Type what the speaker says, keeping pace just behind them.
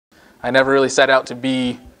I never really set out to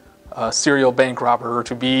be a serial bank robber or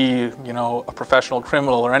to be, a professional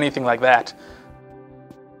criminal or anything like that.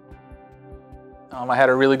 I had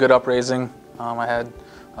a really good upbringing. I had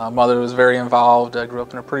a mother who was very involved. I grew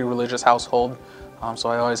up in a pretty religious household, so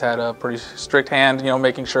I always had a pretty strict hand,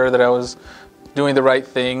 making sure that I was doing the right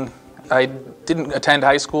thing. I didn't attend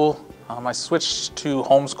high school. I switched to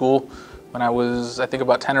homeschool when I was, I think,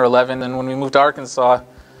 about 10 or 11. And when we moved to Arkansas,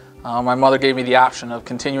 my mother gave me the option of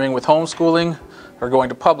continuing with homeschooling or going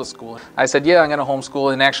to public school. I said, yeah, I'm going to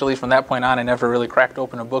homeschool. And actually, from that point on, I never really cracked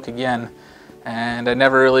open a book again. And I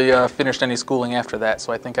never really finished any schooling after that.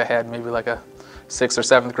 So I think I had maybe like a 6th or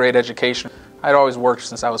 7th grade education. I'd always worked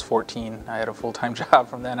since I was 14. I had a full-time job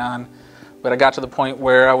from then on. But I got to the point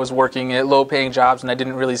where I was working at low-paying jobs and I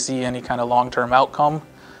didn't really see any kind of long-term outcome.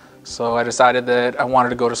 So I decided that I wanted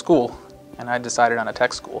to go to school, and I decided on a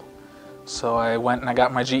tech school. So I went and I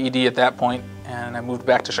got my GED at that point, and I moved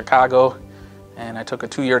back to Chicago, and I took a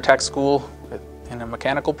 2-year tech school in a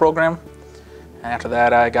mechanical program. And after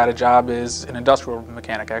that, I got a job as an industrial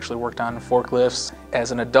mechanic. I actually worked on forklifts.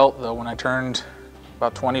 As an adult, though, when I turned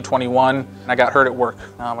about 20, 21, I got hurt at work.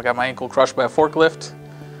 I got my ankle crushed by a forklift,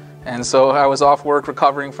 and so I was off work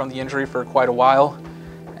recovering from the injury for quite a while.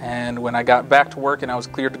 And when I got back to work and I was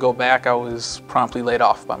cleared to go back, I was promptly laid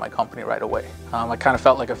off by my company right away. I kind of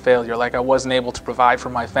felt like a failure, like I wasn't able to provide for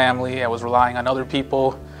my family. I was relying on other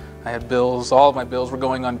people. I had bills, all of my bills were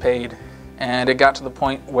going unpaid. And it got to the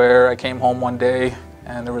point where I came home one day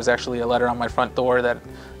and there was actually a letter on my front door that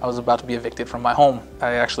I was about to be evicted from my home.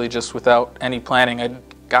 I actually, just without any planning, I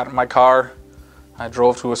got in my car, I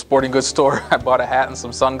drove to a sporting goods store, I bought a hat and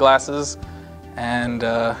some sunglasses, and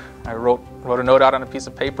I wrote a note out on a piece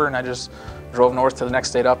of paper, and I just drove north to the next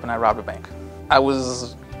state up and I robbed a bank. I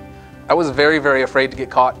was very, very afraid to get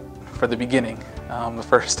caught for the beginning. The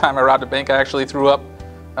first time I robbed a bank, I actually threw up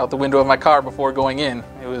out the window of my car before going in.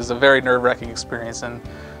 It was a very nerve-wracking experience, and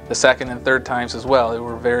the second and third times as well, they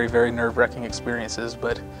were very, very nerve-wracking experiences,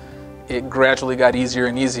 but it gradually got easier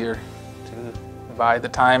and easier. By the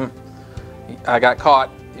time I got caught,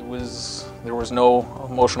 there was no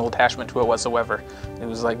emotional attachment to it whatsoever. It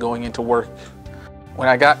was like going into work. When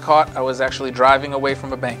I got caught, I was actually driving away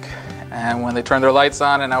from a bank. And when they turned their lights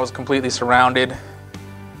on and I was completely surrounded,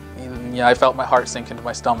 I felt my heart sink into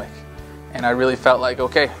my stomach. And I really felt like,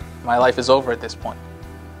 okay, my life is over at this point.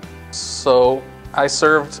 So I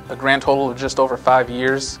served a grand total of just over 5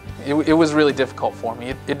 years. It was really difficult for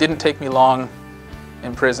me. It didn't take me long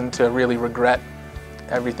in prison to really regret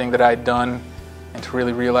everything that I had done and to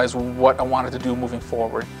really realize what I wanted to do moving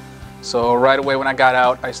forward. So right away when I got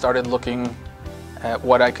out, I started looking at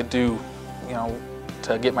what I could do,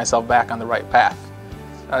 to get myself back on the right path.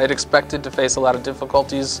 I had expected to face a lot of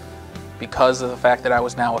difficulties because of the fact that I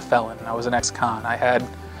was now a felon. I was an ex-con. I had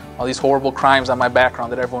all these horrible crimes on my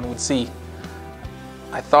background that everyone would see.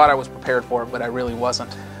 I thought I was prepared for it, but I really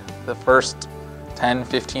wasn't. The first 10,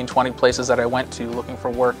 15, 20 places that I went to looking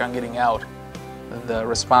for work on getting out, the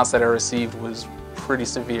response that I received was pretty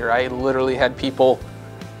severe. I literally had people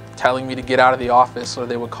telling me to get out of the office or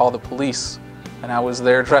they would call the police. And I was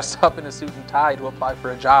there dressed up in a suit and tie to apply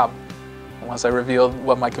for a job once I revealed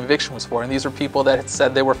what my conviction was for. And these are people that had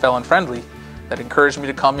said they were felon friendly, that encouraged me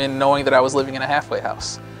to come in knowing that I was living in a halfway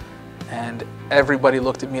house. And everybody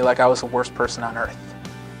looked at me like I was the worst person on earth.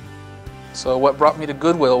 So what brought me to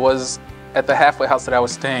Goodwill was, at the halfway house that I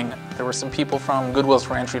was staying, there were some people from Goodwill's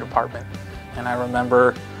reentry department. And I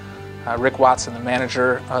remember Rick Watson, the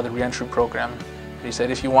manager of the reentry program. He said,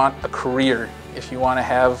 if you want a career, if you want to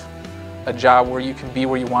have a job where you can be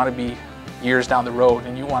where you want to be years down the road,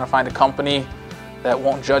 and you want to find a company that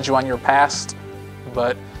won't judge you on your past,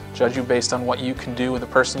 but judge you based on what you can do and the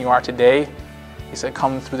person you are today, he said,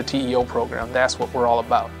 come through the TEO program. That's what we're all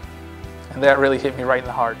about. And that really hit me right in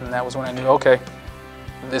the heart. And that was when I knew, okay,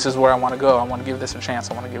 this is where I want to go. I want to give this a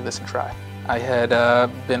chance. I want to give this a try. I had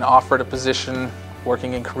been offered a position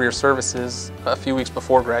working in career services a few weeks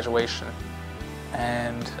before graduation.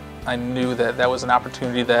 And I knew that that was an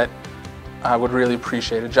opportunity that I would really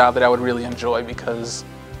appreciate, a job that I would really enjoy, because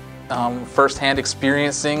firsthand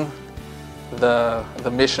experiencing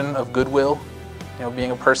the mission of Goodwill,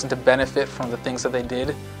 being a person to benefit from the things that they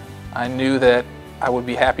did, I knew that I would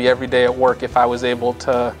be happy every day at work if I was able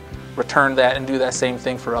to return that and do that same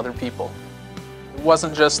thing for other people. It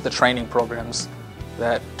wasn't just the training programs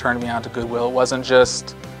that turned me on to Goodwill. It wasn't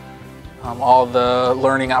just all the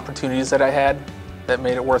learning opportunities that I had that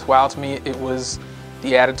made it worthwhile to me. It was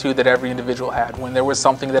the attitude that every individual had when there was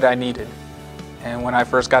something that I needed. And when I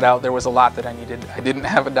first got out, there was a lot that I needed. I didn't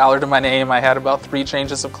have $1 to my name. I had about 3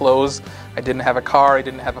 changes of clothes. I didn't have a car. I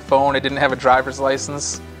didn't have a phone. I didn't have a driver's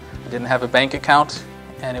license. I didn't have a bank account,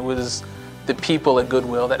 and it was the people at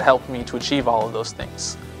Goodwill that helped me to achieve all of those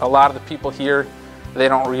things. A lot of the people here, they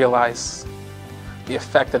don't realize the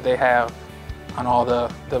effect that they have on all the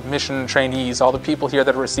mission trainees, all the people here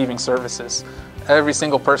that are receiving services. Every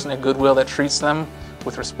single person at Goodwill that treats them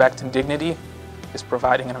with respect and dignity is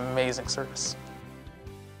providing an amazing service.